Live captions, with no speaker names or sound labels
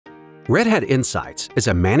Red Hat Insights is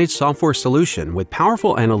a managed software solution with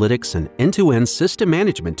powerful analytics and end-to-end system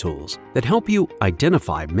management tools that help you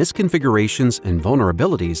identify misconfigurations and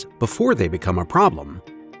vulnerabilities before they become a problem,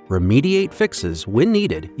 remediate fixes when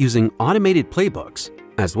needed using automated playbooks,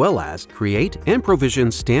 as well as create and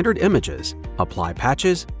provision standard images, apply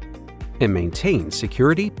patches, and maintain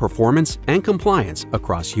security, performance, and compliance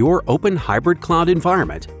across your open hybrid cloud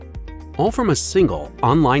environment, all from a single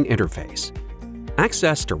online interface.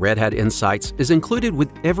 Access to Red Hat Insights is included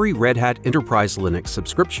with every Red Hat Enterprise Linux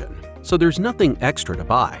subscription, so there's nothing extra to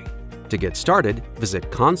buy. To get started,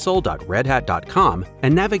 visit console.redhat.com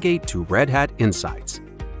and navigate to Red Hat Insights,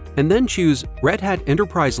 and then choose Red Hat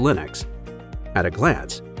Enterprise Linux. At a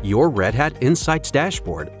glance, your Red Hat Insights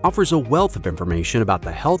dashboard offers a wealth of information about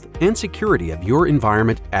the health and security of your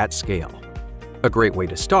environment at scale. A great way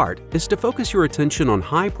to start is to focus your attention on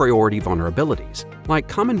high-priority vulnerabilities, like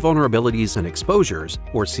common vulnerabilities and exposures,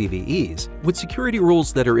 or CVEs, with security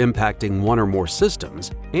rules that are impacting one or more systems,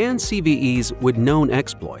 and CVEs with known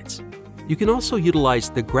exploits. You can also utilize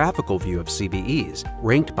the graphical view of CVEs,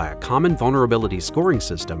 ranked by a common vulnerability scoring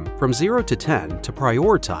system from 0 to 10 to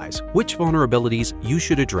prioritize which vulnerabilities you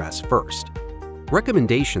should address first.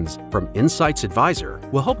 Recommendations from Insights Advisor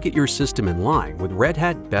will help get your system in line with Red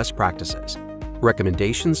Hat best practices.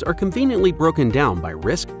 Recommendations are conveniently broken down by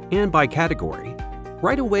risk and by category.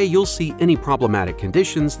 Right away, you'll see any problematic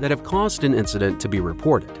conditions that have caused an incident to be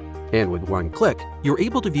reported. And with one click, you're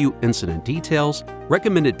able to view incident details,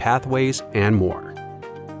 recommended pathways, and more.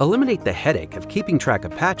 Eliminate the headache of keeping track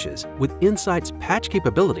of patches with Insights patch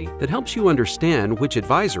capability that helps you understand which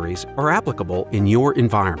advisories are applicable in your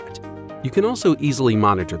environment. You can also easily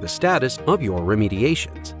monitor the status of your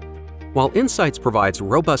remediations. While Insights provides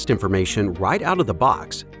robust information right out of the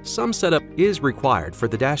box, some setup is required for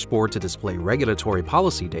the dashboard to display regulatory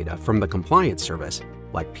policy data from the compliance service,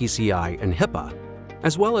 like PCI and HIPAA,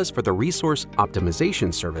 as well as for the resource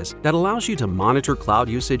optimization service that allows you to monitor cloud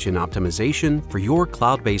usage and optimization for your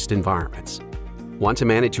cloud-based environments. Want to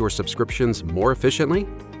manage your subscriptions more efficiently?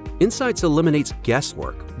 Insights eliminates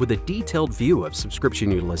guesswork with a detailed view of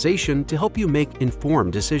subscription utilization to help you make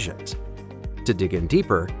informed decisions. To dig in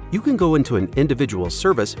deeper, you can go into an individual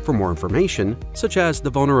service for more information, such as the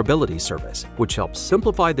Vulnerability Service, which helps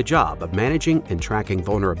simplify the job of managing and tracking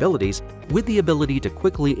vulnerabilities with the ability to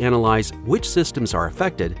quickly analyze which systems are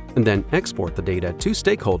affected and then export the data to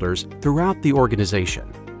stakeholders throughout the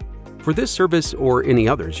organization. For this service or any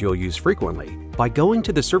others you'll use frequently, by going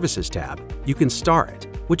to the Services tab, you can star it,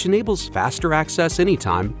 which enables faster access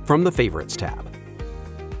anytime from the Favorites tab.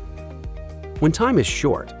 When time is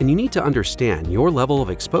short and you need to understand your level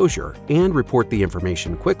of exposure and report the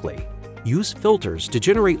information quickly, use filters to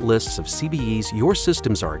generate lists of CVEs your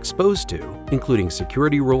systems are exposed to, including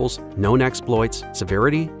security rules, known exploits,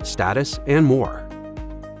 severity, status, and more.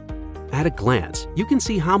 At a glance, you can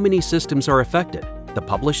see how many systems are affected, the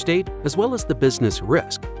published date, as well as the business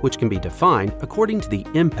risk, which can be defined according to the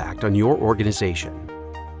impact on your organization.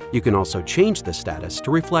 You can also change the status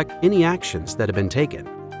to reflect any actions that have been taken.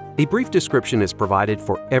 A brief description is provided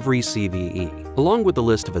for every CVE, along with a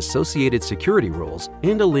list of associated security rules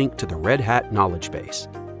and a link to the Red Hat knowledge base.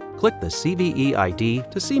 Click the CVE ID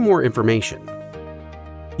to see more information.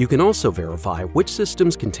 You can also verify which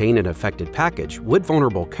systems contain an affected package with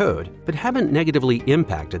vulnerable code but haven't negatively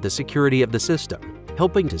impacted the security of the system,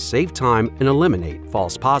 helping to save time and eliminate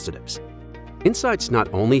false positives. Insights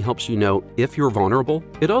not only helps you know if you're vulnerable,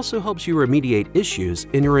 it also helps you remediate issues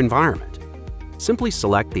in your environment. Simply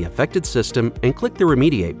select the affected system and click the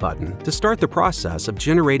Remediate button to start the process of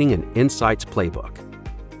generating an Insights playbook.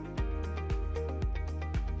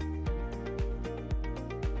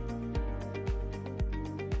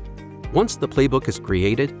 Once the playbook is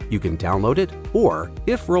created, you can download it, or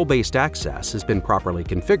if role-based access has been properly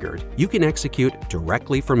configured, you can execute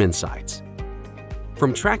directly from Insights.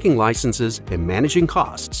 From tracking licenses and managing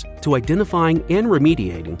costs to identifying and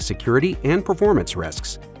remediating security and performance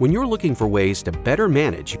risks, when you're looking for ways to better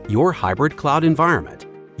manage your hybrid cloud environment,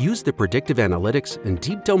 use the predictive analytics and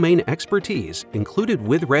deep domain expertise included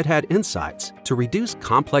with Red Hat Insights to reduce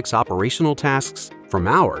complex operational tasks from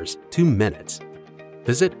hours to minutes.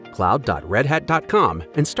 Visit cloud.redhat.com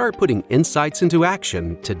and start putting Insights into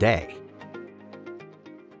action today.